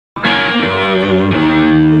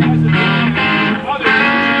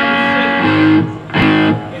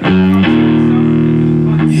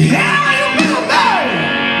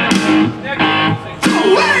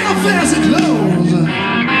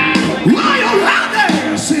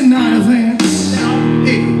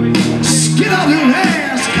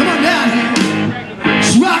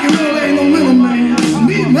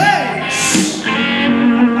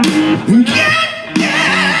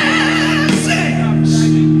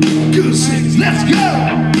Let's go!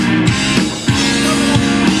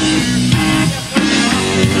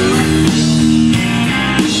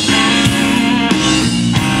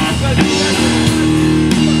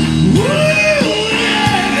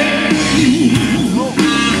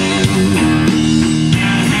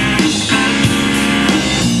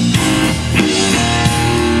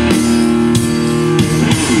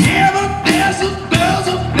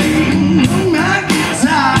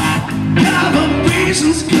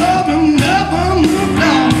 Coming up on the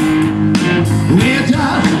floor, we're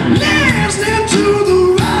just listening to the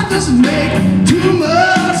rock that's make too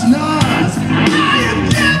much noise. I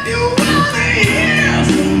if you wanna hear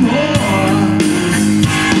some more,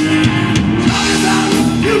 talking about the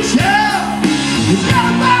future, it's not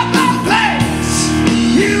about my place.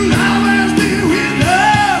 You'll always be with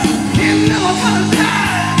us, you're never gonna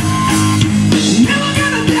die, never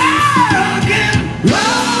gonna die again.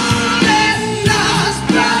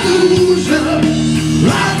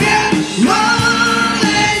 Rock and roll,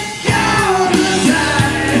 ain't gonna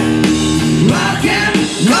die. Rock and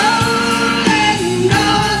roll, ain't no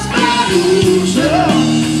solution.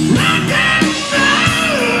 Rock and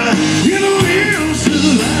roll, you know you'll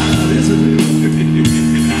survive. Yes, I do.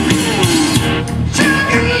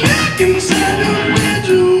 Take a look inside your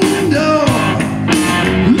bedroom window.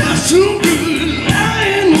 Looks so good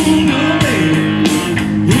lying on your bed.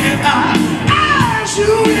 If I ask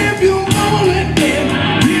you if you want it,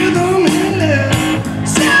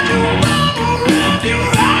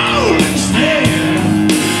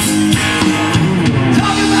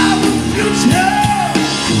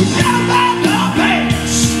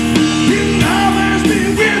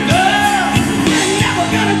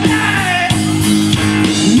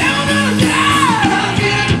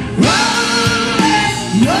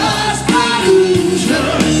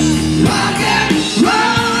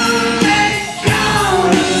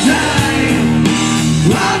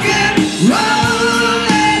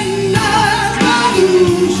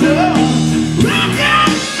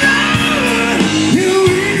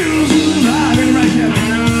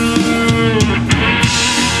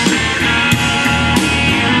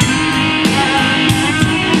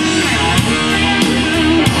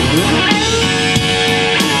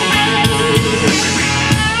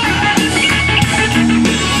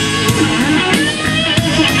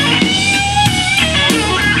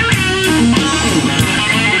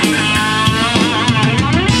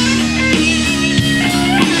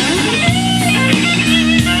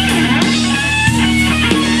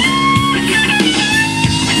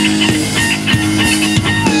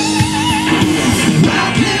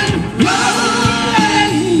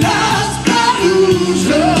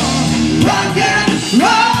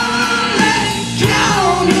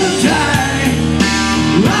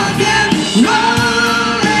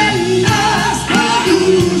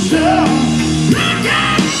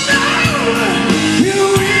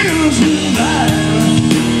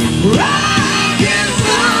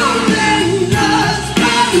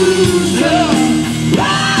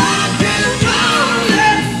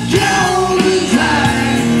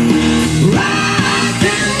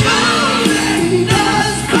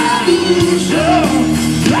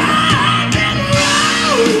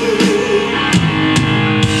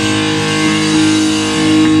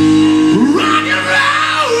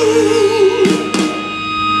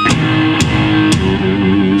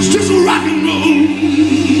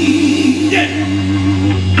 Yes.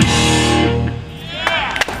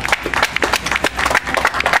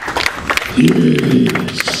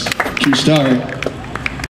 True story.